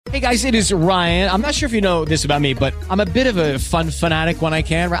Hey guys, it is Ryan. I'm not sure if you know this about me, but I'm a bit of a fun fanatic when I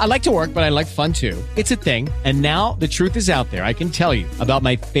can. I like to work, but I like fun too. It's a thing. And now the truth is out there. I can tell you about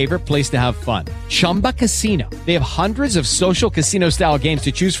my favorite place to have fun. Chumba Casino. They have hundreds of social casino style games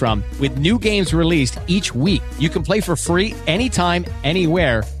to choose from with new games released each week. You can play for free anytime,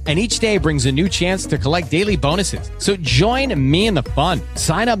 anywhere. And each day brings a new chance to collect daily bonuses. So join me in the fun.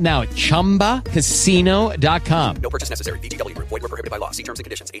 Sign up now at ChumbaCasino.com. No purchase necessary. VGW. Void where prohibited by law. See terms and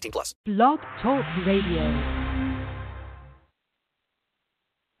conditions. 18+. Blog Talk Radio.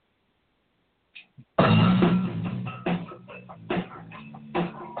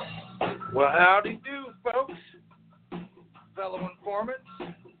 Well, howdy do, folks. Fellow informants,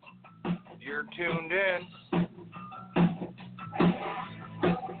 you're tuned in.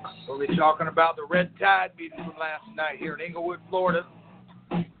 We'll be talking about the Red Tide meeting from last night here in Englewood, Florida.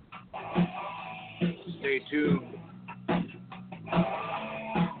 Stay tuned.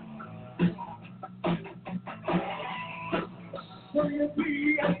 Will you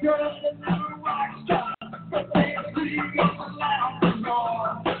be a girl and never rock star? But they see you loud and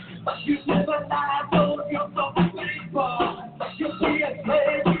more. You never lie, so you're so faithful. You'll be a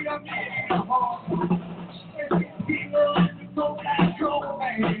slave, you don't need a home. And people in the cold and cold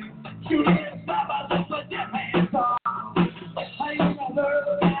man. You didn't stop us and put your hands on. I ain't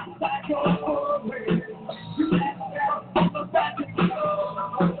never outside your way. You never from the back of the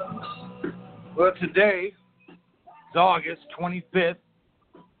Well, today it's August 25th,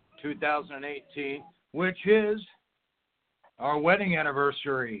 2018, which is our wedding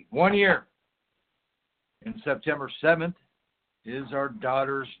anniversary, 1 year. And September 7th is our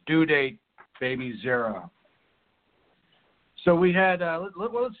daughter's due date, baby Zara. So we had,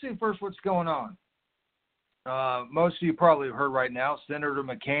 let's see first what's going on. Most of you probably have heard right now, Senator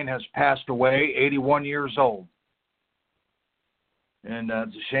McCain has passed away, 81 years old. And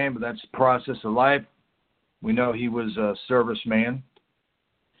it's a shame, but that's the process of life. We know he was a serviceman.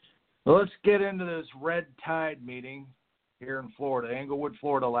 Well, let's get into this Red Tide meeting here in Florida, Englewood,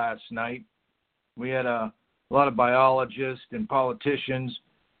 Florida last night. We had a lot of biologists and politicians.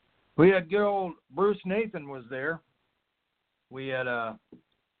 We had good old Bruce Nathan was there. We had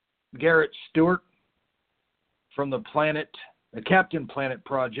Garrett Stewart from the Captain Planet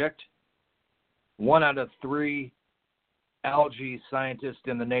Project, 1 out of 3 algae scientists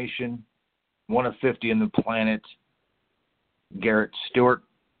in the nation, 1 of 50 in the planet, Garrett Stewart.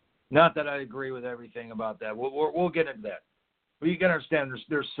 Not that I agree with everything about that. We'll get into that. But you got to understand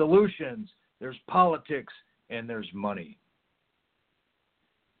there's solutions, there's politics, and there's money.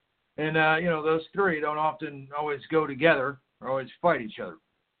 And, those three don't often always go together or always fight each other.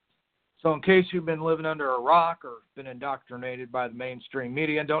 So in case you've been living under a rock or been indoctrinated by the mainstream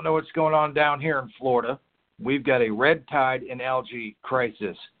media and don't know what's going on down here in Florida, we've got a red tide and algae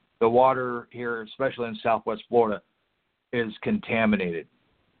crisis. The water here, especially in Southwest Florida, is contaminated.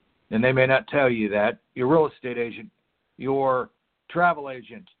 And they may not tell you that. Your real estate agent, your travel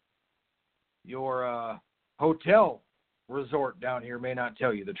agent, your hotel resort down here may not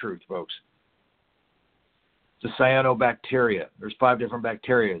tell you the truth, folks. It's a cyanobacteria. There's 5 different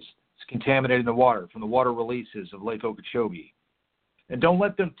bacteria. It's contaminating the water from the water releases of Lake Okeechobee. And don't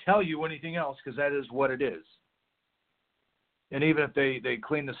let them tell you anything else, because that is what it is. And even if they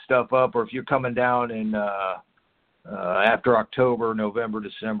clean the stuff up, or if you're coming down in after October, November,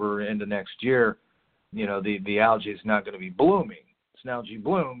 December, into next year, the algae is not going to be blooming. It's an algae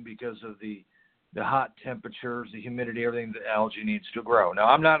bloom because of the hot temperatures, the humidity, everything the algae needs to grow. Now,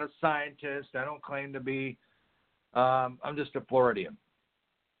 I'm not a scientist. I don't claim to be. I'm just a Floridian.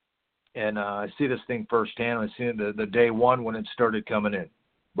 And I see this thing firsthand. I see it the day one when it started coming in.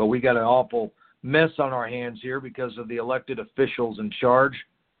 But we got an awful mess on our hands here because of the elected officials in charge.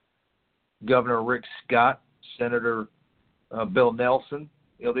 Governor Rick Scott, Senator Bill Nelson.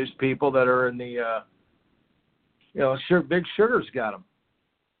 These people that are in the, Big Sugar's got them.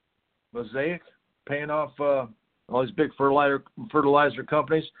 Mosaic paying off all these big fertilizer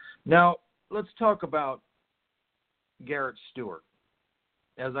companies. Now, let's talk about Garrett Stewart.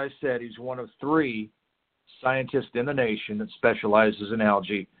 As I said, he's 1 of 3 scientists in the nation that specializes in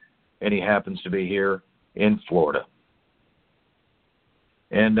algae, and he happens to be here in Florida.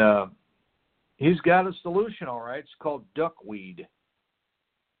 And he's got a solution, all right. It's called duckweed.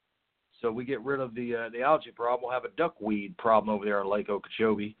 So we get rid of the algae problem. We'll have a duckweed problem over there on Lake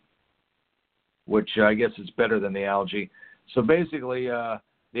Okeechobee, which I guess is better than the algae. So basically,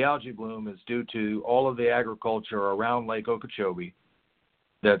 the algae bloom is due to all of the agriculture around Lake Okeechobee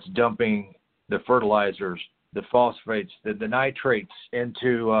that's dumping the fertilizers, the phosphates, the nitrates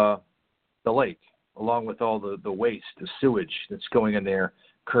into the lake, along with all the waste, the sewage that's going in there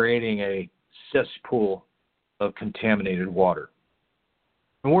creating a cesspool of contaminated water.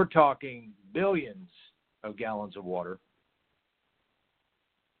 And we're talking billions of gallons of water.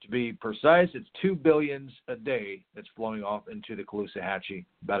 To be precise, it's 2 billion a day that's flowing off into the Caloosahatchee,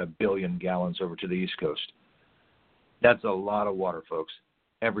 about 1 billion gallons over to the East Coast. That's a lot of water, folks,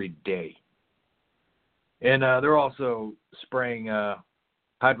 every day. And they're also spraying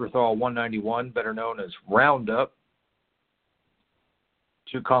hydrothol 191, better known as Roundup,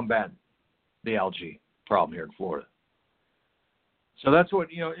 to combat the algae problem here in Florida. So that's what,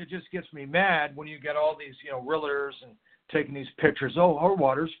 it just gets me mad when you get all these, realtors and taking these pictures. Oh, our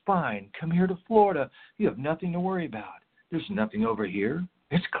water's fine. Come here to Florida. You have nothing to worry about. There's nothing over here.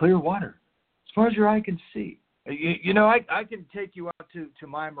 It's clear water as far as your eye can see. I can take you out to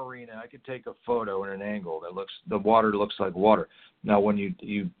my marina. I could take a photo in an angle the water looks like water. Now, when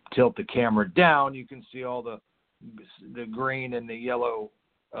you tilt the camera down, you can see all the green and the yellow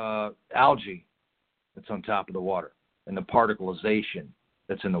algae that's on top of the water and the particleization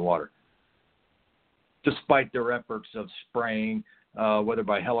that's in the water. Despite their efforts of spraying, whether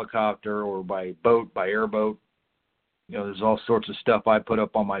by helicopter or by boat, by airboat, there's all sorts of stuff I put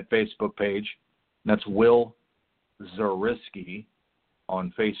up on my Facebook page. That's Will Zariski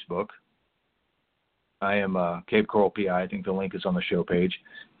on Facebook. I am Cape Coral PI. I think the link is on the show page.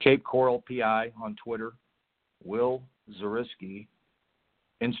 Cape Coral PI on Twitter. Will Zariski,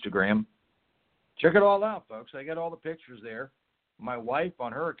 Instagram. Check it all out, folks. I got all the pictures there. My wife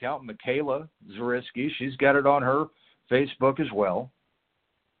on her account, Michaela Zariski, she's got it on her Facebook as well.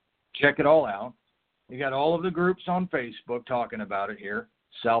 Check it all out. You got all of the groups on Facebook talking about it here.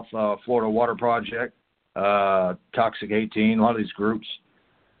 South Florida Water Project, Toxic 18, a lot of these groups.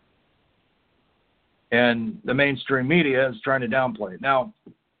 And the mainstream media is trying to downplay it. Now,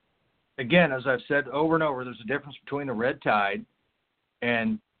 again, as I've said over and over, there's a difference between the red tide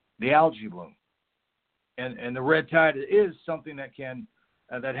and the algae bloom. And the red tide is something that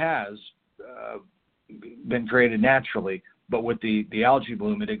has been created naturally, but with the algae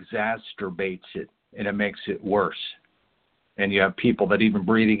bloom, it exacerbates it and it makes it worse. And you have people that even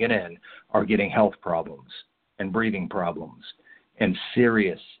breathing it in are getting health problems and breathing problems and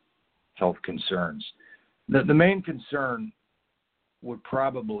serious health concerns. The main concern would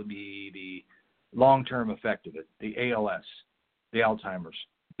probably be the long-term effect of it, the ALS, the Alzheimer's,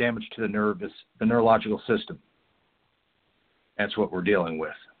 damage to the neurological system. That's what we're dealing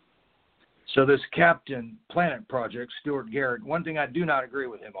with. So this Captain Planet project, Stuart Garrett, one thing I do not agree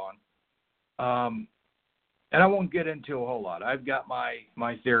with him on, and I won't get into a whole lot. I've got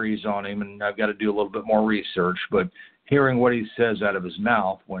my theories on him, and I've got to do a little bit more research, but hearing what he says out of his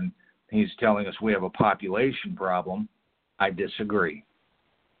mouth when he's telling us we have a population problem, I disagree.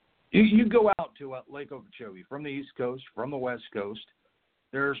 You go out to Lake Okeechobee from the East Coast, from the West Coast,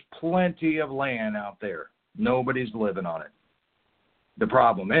 there's plenty of land out there. Nobody's living on it. The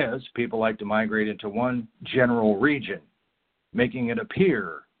problem is people like to migrate into one general region, making it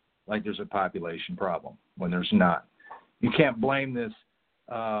appear like there's a population problem when there's not. You can't blame this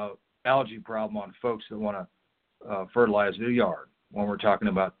algae problem on folks that want to fertilize their yard when we're talking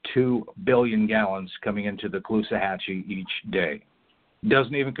about 2 billion gallons coming into the Caloosahatchee each day.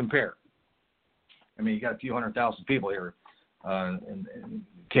 Doesn't even compare. I mean, you got a few 100,000 people here in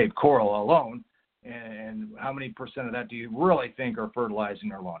Cape Coral alone, and how many percent of that do you really think are fertilizing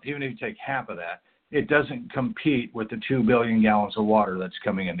their lawn? Even if you take half of that, it doesn't compete with the 2 billion gallons of water that's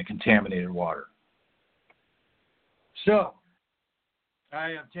coming in, the contaminated water. So I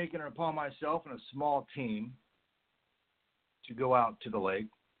have taken it upon myself and a small team to go out to the lake.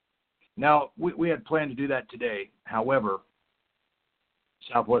 Now, we had planned to do that today. However,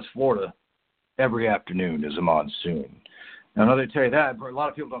 Southwest Florida, every afternoon is a monsoon. Now, I know they tell you that, but a lot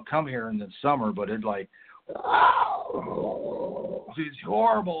of people don't come here in the summer, but it's like, these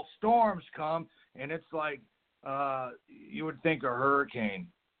horrible storms come, and it's like you would think a hurricane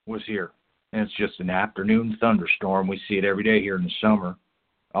was here. And it's just an afternoon thunderstorm. We see it every day here in the summer.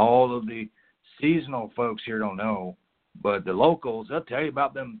 All of the seasonal folks here don't know, but the locals, they'll tell you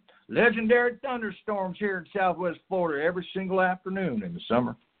about them legendary thunderstorms here in Southwest Florida every single afternoon in the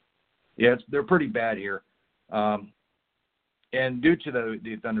summer. Yeah, they're pretty bad here. And due to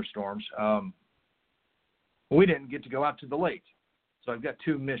the thunderstorms, we didn't get to go out to the lake. So I've got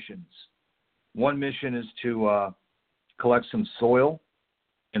two missions. One mission is to collect some soil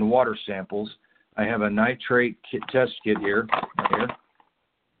and water samples. I have a nitrate test kit here. Right here.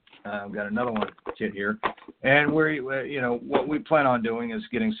 I've got another one kit here. And what we plan on doing is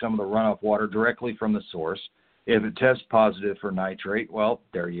getting some of the runoff water directly from the source. If it tests positive for nitrate, well,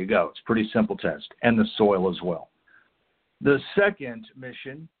 there you go. It's a pretty simple test. And the soil as well. The second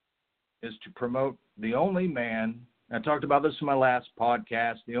mission is to promote the only man, I talked about this in my last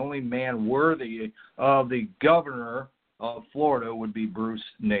podcast, the only man worthy of the governor of Florida would be Bruce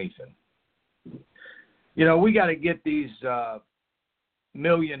Nathan. You know, we got to get these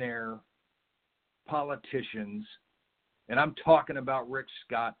millionaire politicians, and I'm talking about Rick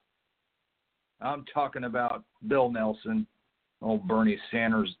Scott. I'm talking about Bill Nelson, old Bernie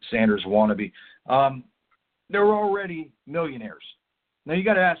Sanders wannabe. They're already millionaires. Now you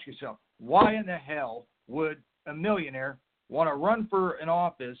got to ask yourself, why in the hell would a millionaire want to run for an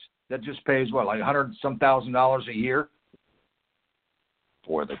office that just pays what, like $100-some thousand a year?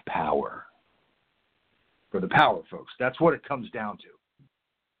 For the power. For the power, folks. That's what it comes down to.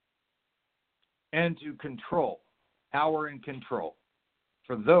 And to control, power and control.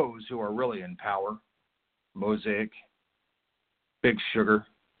 For those who are really in power, Mosaic, Big Sugar.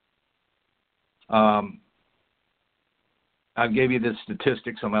 I gave you the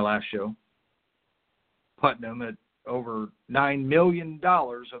statistics on my last show. Putnam at over $9 million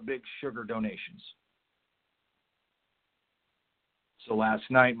of Big Sugar donations. So last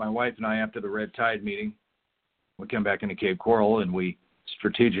night, my wife and I, after the Red Tide meeting, we came back into Cape Coral and we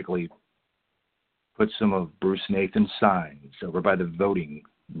strategically put some of Bruce Nathan's signs over by the voting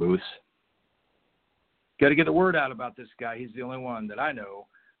booths. Got to get the word out about this guy. He's the only one that I know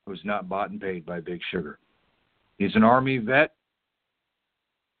who's not bought and paid by Big Sugar. He's an Army vet,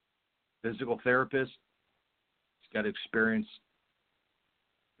 physical therapist. He's got experience.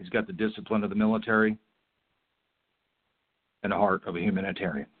 He's got the discipline of the military and the heart of a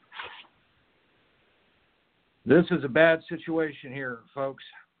humanitarian. This is a bad situation here, folks.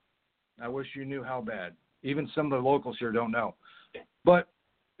 I wish you knew how bad. Even some of the locals here don't know. But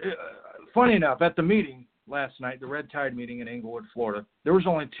funny enough, at the meeting last night, the Red Tide meeting in Englewood, Florida, there was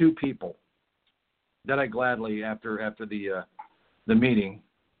only two people that I gladly, after the meeting,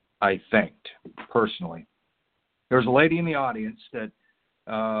 I thanked personally. There was a lady in the audience that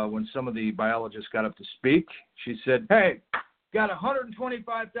when some of the biologists got up to speak, she said, "Hey, got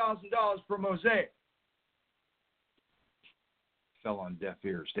 $125,000 for Mosaic." Fell on deaf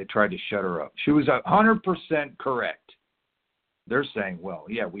ears. They tried to shut her up. She was 100% correct. They're saying, well,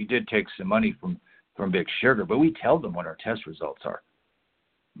 yeah, we did take some money from Big Sugar, but we tell them what our test results are.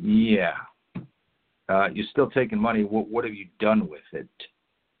 Yeah. You're still taking money. What have you done with it?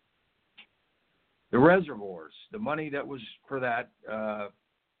 The reservoirs, the money that was for that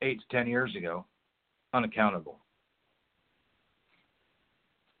 8 to 10 years ago, unaccountable.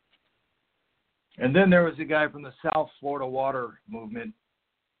 And then there was a guy from the South Florida Water Movement.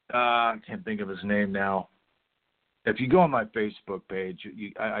 I can't think of his name now. If you go on my Facebook page,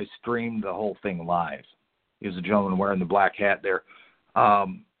 I streamed the whole thing live. He was a gentleman wearing the black hat there.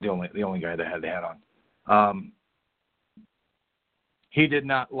 The only guy that had the hat on. He did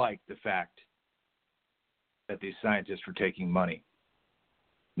not like the fact that these scientists were taking money.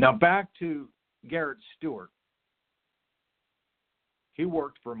 Now back to Garrett Stewart. He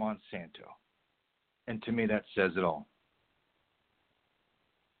worked for Monsanto. And to me, that says it all.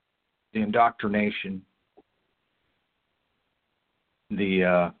 The indoctrination,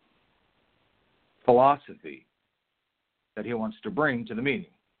 the philosophy that he wants to bring to the meeting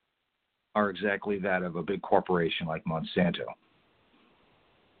are exactly that of a big corporation like Monsanto.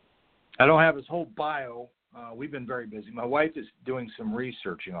 I don't have his whole bio. We've been very busy. My wife is doing some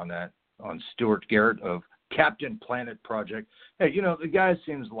researching on that, on Stuart Garrett of Captain Planet Project. Hey, you know, the guy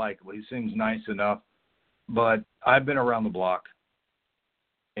seems likable. He seems nice enough. But I've been around the block,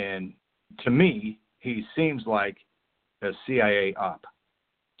 and to me, he seems like a CIA op.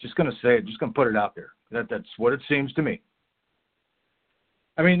 Just going to say it, just going to put it out there. That's what it seems to me.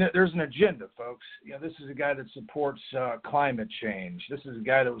 I mean, there's an agenda, folks. You know, this is a guy that supports climate change. This is a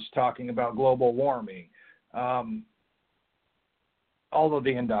guy that was talking about global warming. All of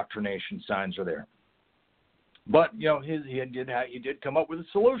the indoctrination signs are there. But, you know, he did come up with a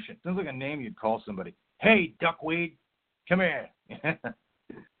solution. Sounds like a name you'd call somebody. Hey, duckweed, come here.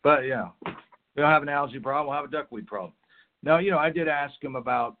 But, yeah, we don't have an algae problem. We'll have a duckweed problem. Now, you know, I did ask him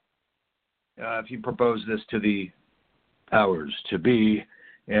about if he proposed this to the powers to be,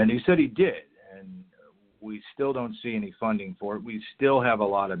 and he said he did. And we still don't see any funding for it. We still have a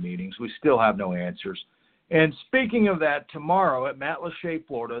lot of meetings. We still have no answers. And speaking of that, tomorrow at Matlacha,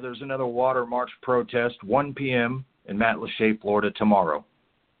 Florida, there's another water march protest, 1 p.m. in Matlacha, Florida tomorrow.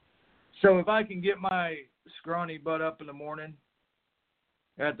 So if I can get my scrawny butt up in the morning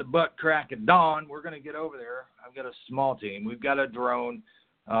at the butt crack of dawn, we're going to get over there. I've got a small team. We've got a drone.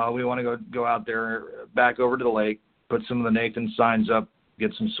 We want to go out there, back over to the lake, put some of the Nathan signs up,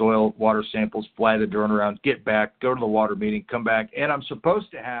 get some soil, water samples, fly the drone around, get back, go to the water meeting, come back. And I'm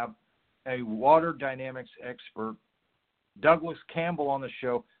supposed to have a water dynamics expert, Douglas Campbell, on the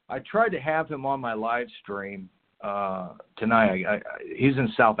show. I tried to have him on my live stream tonight. He's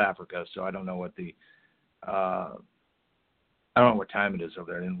in South Africa, so I don't know what I don't know what time it is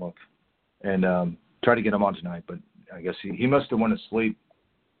over there. I didn't look. And tried to get him on tonight, but I guess he must have went to sleep.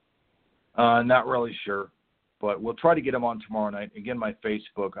 Not really sure. But we'll try to get him on tomorrow night. Again, my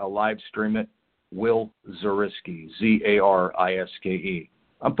Facebook, I'll live stream it. Will Zariske, Zariske.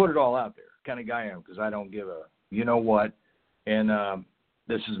 I'll put it all out there, kind of guy I am, because I don't give a you-know-what. And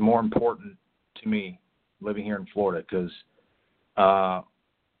this is more important to me living here in Florida because,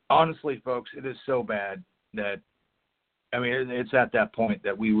 honestly, folks, it is so bad that, I mean, it's at that point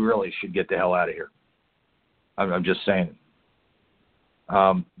that we really should get the hell out of here. I'm just saying.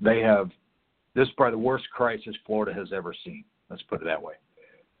 This is probably the worst crisis Florida has ever seen. Let's put it that way.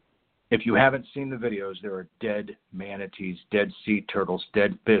 If you haven't seen the videos, there are dead manatees, dead sea turtles,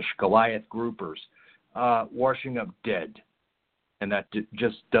 dead fish, Goliath groupers, washing up dead. And that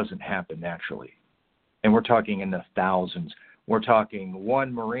just doesn't happen naturally. And we're talking in the thousands. We're talking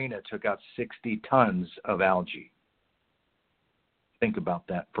one marina took out 60 tons of algae. Think about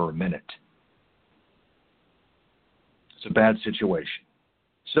that for a minute. It's a bad situation.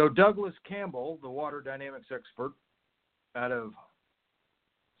 So Douglas Campbell, the water dynamics expert out of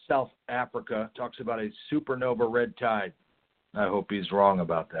South Africa, talks about a supernova red tide. I hope he's wrong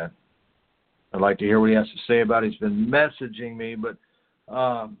about that. I'd like to hear what he has to say about it. He's been messaging me, but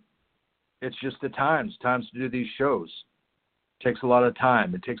it's just the times to do these shows. It takes a lot of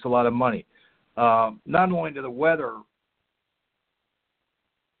time. It takes a lot of money. Not only do the weather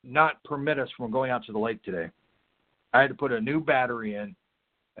not permit us from going out to the lake today, I had to put a new battery in,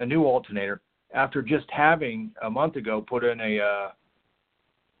 a new alternator, after just having a month ago put in I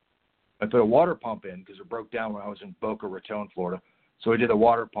put a water pump in because it broke down when I was in Boca Raton, Florida. So we did a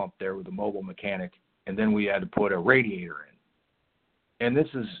water pump there with a mobile mechanic, and then we had to put a radiator in. And this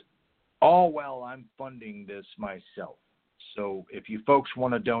is all while I'm funding this myself. So if you folks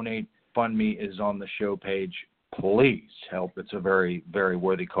want to donate, FundMe is on the show page. Please help. It's a very, very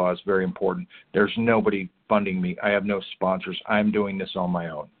worthy cause, very important. There's nobody funding me. I have no sponsors. I'm doing this on my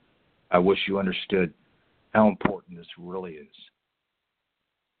own. I wish you understood how important this really is.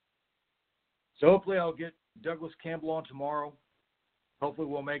 So hopefully I'll get Douglas Campbell on tomorrow. Hopefully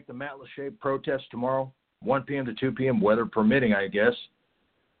we'll make the Matt Lachey protest tomorrow, 1 p.m. to 2 p.m., weather permitting, I guess.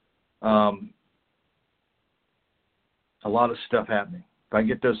 A lot of stuff happening. If I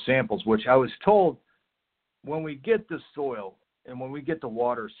get those samples, which I was told when we get the soil and when we get the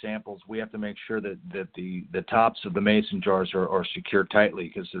water samples, we have to make sure that the tops of the mason jars are secured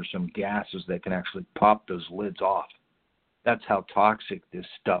tightly because there's some gases that can actually pop those lids off. That's how toxic this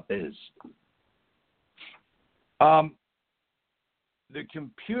stuff is. The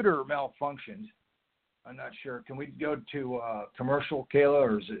computer malfunctioned. I'm not sure. Can we go to commercial, Kayla,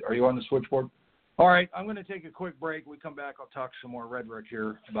 or are you on the switchboard? All right, I'm going to take a quick break. We come back, I'll talk some more rhetoric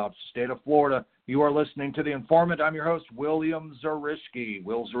here about the state of Florida. You are listening to The Informant. I'm your host, William Zariske.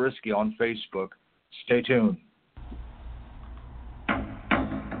 Will Zariske on Facebook. Stay tuned.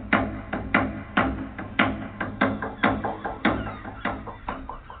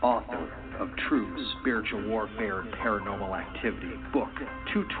 Author of True Spiritual Warfare and Paranormal Activity, book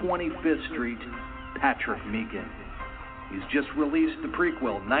 225th Street, Patrick Meekin. He's just released the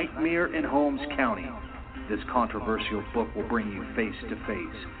prequel, Nightmare in Holmes County. This controversial book will bring you face to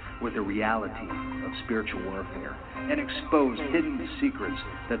face with the reality of spiritual warfare and expose hidden secrets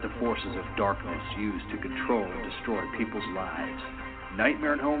that the forces of darkness use to control and destroy people's lives.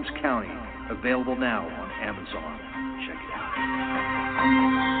 Nightmare in Holmes County, available now on Amazon. Check it out.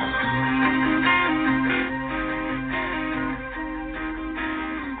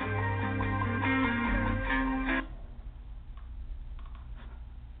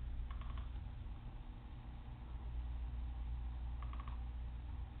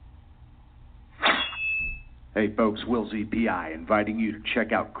 Hey folks, Will ZPI inviting you to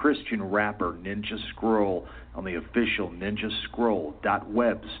check out Christian rapper Ninja Scroll on the official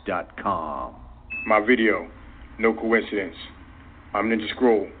ninjascroll.webs.com. My video, no coincidence. I'm Ninja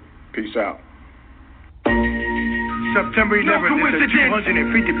Scroll. Peace out. September 11th is the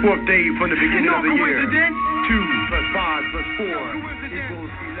 254th day from the beginning of the year. 2 plus 5 plus 4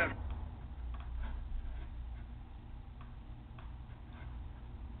 equals 11.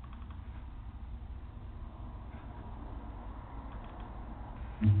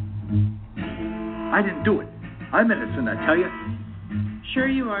 I didn't do it. I'm innocent, I tell you. Sure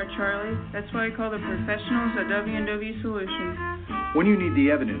you are, Charlie. That's why I call the professionals at W&W Solutions. When you need the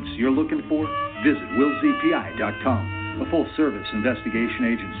evidence you're looking for, visit willzpi.com, a full-service investigation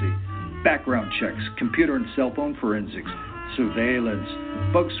agency. Background checks, computer and cell phone forensics, surveillance,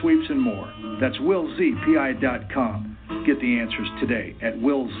 bug sweeps, and more. That's willzpi.com. Get the answers today at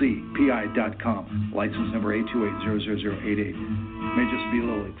willzpi.com. License number 828-00088. May just be a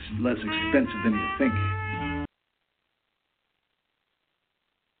little less expensive than you think.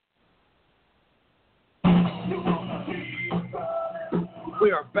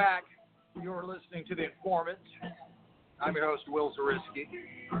 We are back. You're listening to The Informant. I'm your host, Will Zariski.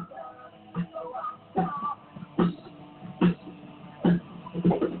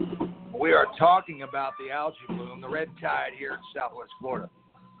 We are talking about the algae bloom, the red tide here in Southwest Florida.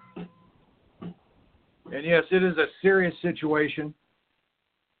 And yes, it is a serious situation.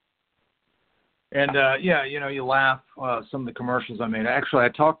 And you laugh. Some of the commercials I made. Actually, I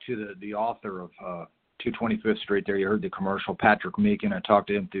talked to the author of 225th Street there. You heard the commercial, Patrick Meekin. I talked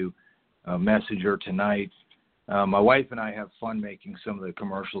to him through Messenger tonight. My wife and I have fun making some of the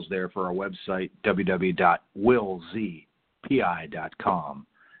commercials there for our website, www.willzpi.com.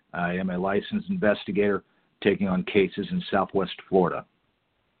 I am a licensed investigator taking on cases in Southwest Florida.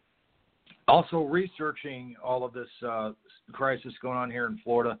 Also researching all of this crisis going on here in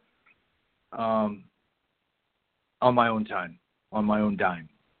Florida on my own time, on my own dime.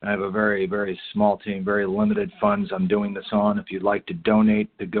 I have a very, very small team, very limited funds I'm doing this on. If you'd like to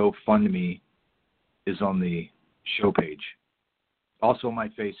donate, the GoFundMe is on the show page. Also my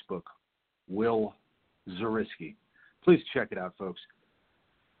Facebook, Will Zariski. Please check it out, folks.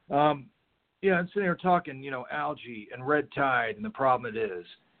 I'm sitting here talking, algae and red tide and the problem it is.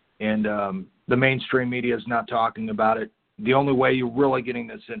 And the mainstream media is not talking about it. The only way you're really getting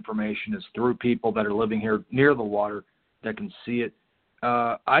this information is through people that are living here near the water that can see it.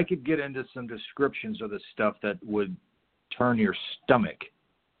 I could get into some descriptions of this stuff that would turn your stomach.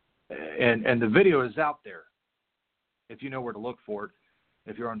 And the video is out there if you know where to look for it.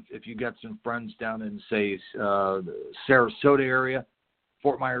 If you got some friends down in, say, the Sarasota area,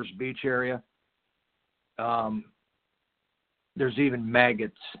 Fort Myers Beach area, there's even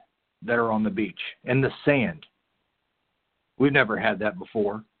maggots that are on the beach in the sand. We've never had that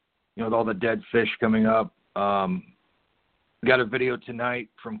before. With all the dead fish coming up. Got a video tonight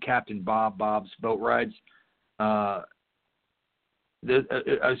from Captain Bob's Boat Rides. I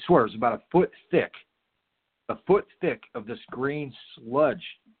swear, it's about a foot thick of this green sludge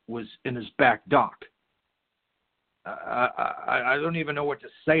was in his back dock. I don't even know what to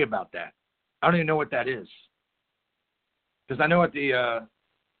say about that. I don't even know what that is. Because I know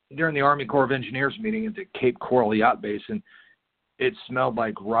during the Army Corps of Engineers meeting at the Cape Coral Yacht Basin, it smelled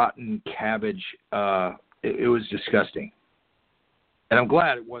like rotten cabbage. It was disgusting. And I'm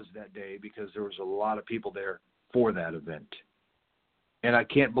glad it was that day because there was a lot of people there for that event. And I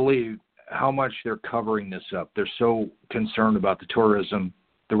can't believe how much they're covering this up. They're so concerned about the tourism,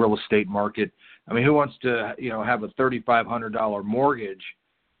 the real estate market. I mean, who wants to, have a $3,500 mortgage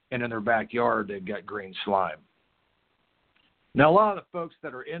and in their backyard they've got green slime? Now, a lot of the folks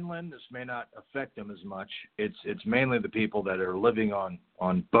that are inland, this may not affect them as much. It's mainly the people that are living on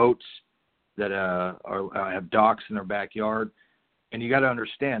boats that have docks in their backyard. And you got to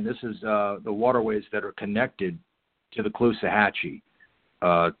understand, this is the waterways that are connected to the Caloosahatchee.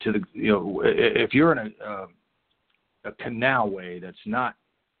 If you're in a canalway that's not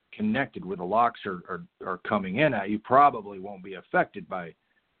connected where the locks are coming in at, you probably won't be affected by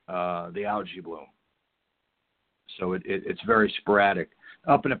the algae bloom. So it's very sporadic.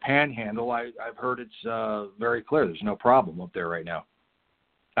 Up in a panhandle, I've heard it's very clear. There's no problem up there right now.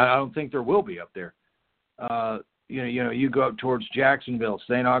 I don't think there will be up there. You go up towards Jacksonville,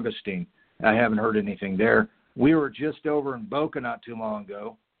 St. Augustine. I haven't heard anything there. We were just over in Boca not too long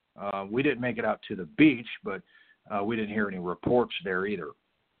ago. We didn't make it out to the beach, but we didn't hear any reports there either.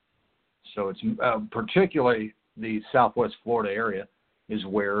 So it's particularly the Southwest Florida area is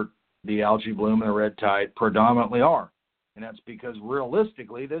where the algae bloom and the red tide predominantly are. And that's because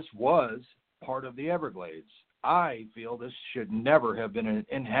realistically this was part of the Everglades. I feel this should never have been an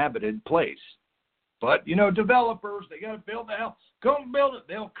inhabited place. But, developers, they got to build the house. Come build it.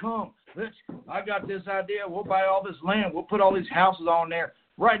 They'll come. I got this idea. We'll buy all this land. We'll put all these houses on there.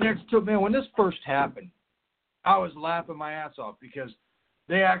 Right next to me. When this first happened, I was laughing my ass off because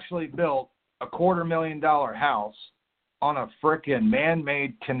they actually built a $250,000 house on a frickin'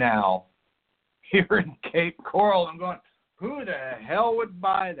 man-made canal here in Cape Coral. I'm going, who the hell would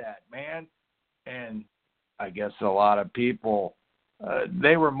buy that, man? And I guess a lot of people,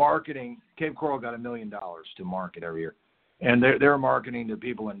 they were marketing. Cape Coral got $1 million to market every year. And they're marketing to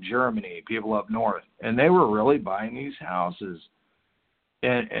people in Germany, people up north. And they were really buying these houses.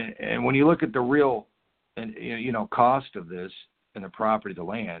 And when you look at the real, cost of this and the property, the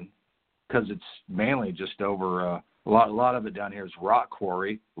land, because it's mainly just over a lot of it down here is rock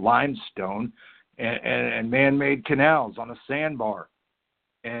quarry, limestone, and man-made canals on a sandbar.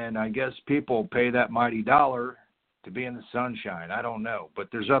 And I guess people pay that mighty dollar to be in the sunshine. I don't know, but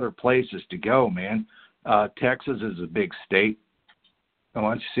there's other places to go, man. Texas is a big state. I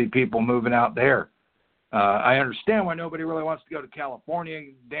want you to see people moving out there. I understand why nobody really wants to go to California,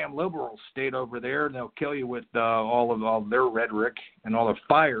 damn liberal state over there, and they'll kill you with all their rhetoric and all their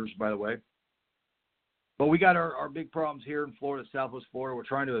fires, by the way. But we got our big problems here in Florida, Southwest Florida. We're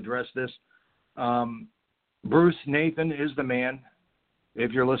trying to address this. Bruce Nathan is the man.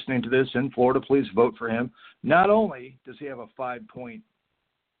 If you're listening to this in Florida, please vote for him. Not only does he have a 5-point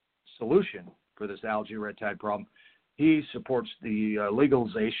solution for this algae red tide problem, he supports the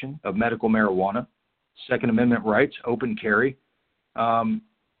legalization of medical marijuana, Second Amendment rights, open carry,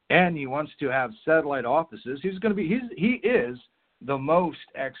 and he wants to have satellite offices. He is the most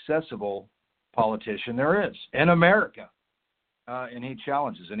accessible politician there is in America, and he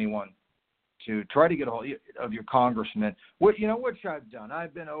challenges anyone to try to get a hold of your congressman, which I've done.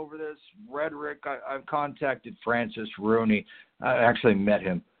 I've been over this rhetoric. I've contacted Francis Rooney. I actually met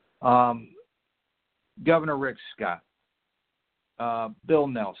him. Governor Rick Scott, Bill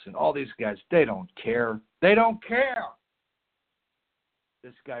Nelson, all these guys, they don't care. They don't care.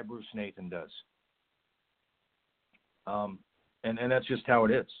 This guy, Bruce Nathan, does. And that's just how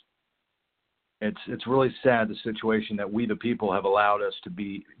it is. It's really sad, the situation that we, the people, have allowed us to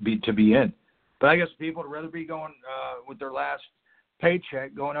be in. But I guess people would rather be going with their last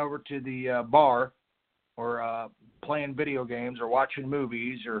paycheck, going over to the bar or playing video games or watching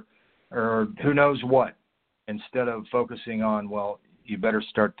movies or who knows what, instead of focusing on, well, you better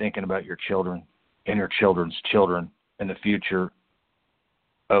start thinking about your children and your children's children and the future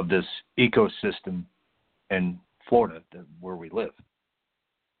of this ecosystem in Florida where we live.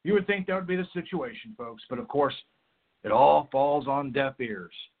 You would think that would be the situation, folks, but of course, it all falls on deaf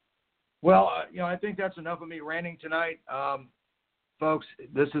ears. Well, I think that's enough of me ranting tonight. Folks,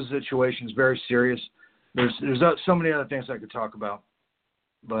 this situation is very serious. There's so many other things I could talk about,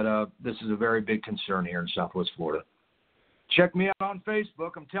 but this is a very big concern here in Southwest Florida. Check me out on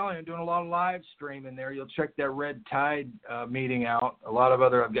Facebook. I'm telling you, I'm doing a lot of live streaming there. You'll check that Red Tide meeting out. I've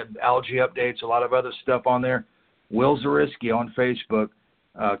got algae updates, a lot of other stuff on there. Will Zariski on Facebook,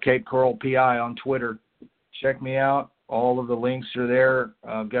 Cape Coral PI on Twitter. Check me out. All of the links are there.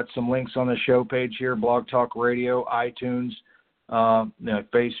 I've got some links on the show page here, Blog Talk Radio, iTunes,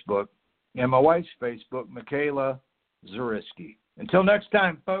 Facebook, and my wife's Facebook, Michaela Zariski. Until next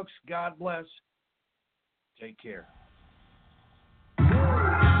time, folks, God bless. Take care.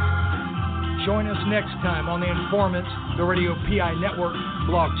 Join us next time on The Informant, the Radio PI Network,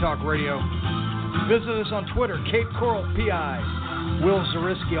 Blog Talk Radio. Visit us on Twitter, Cape Coral PI, Will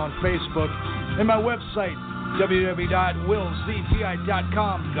Zariski on Facebook, and my website,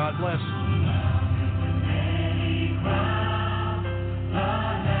 www.willzpi.com. God bless.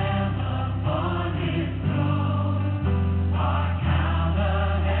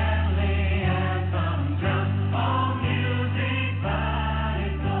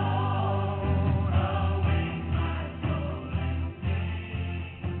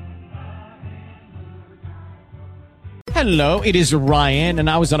 Hello, it is Ryan, and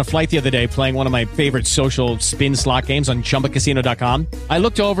I was on a flight the other day playing one of my favorite social spin slot games on ChumbaCasino.com. I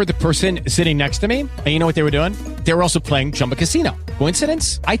looked over at the person sitting next to me, and you know what they were doing? They were also playing Chumba Casino.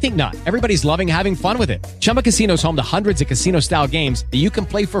 Coincidence? I think not. Everybody's loving having fun with it. Chumba Casino is home to hundreds of casino-style games that you can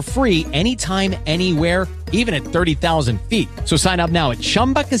play for free anytime, anywhere, even at 30,000 feet. So sign up now at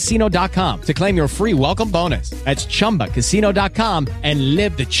ChumbaCasino.com to claim your free welcome bonus. That's ChumbaCasino.com and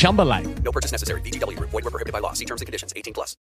live the Chumba life. No purchase necessary. VGW. Void where prohibited by law. See terms and conditions. 18+.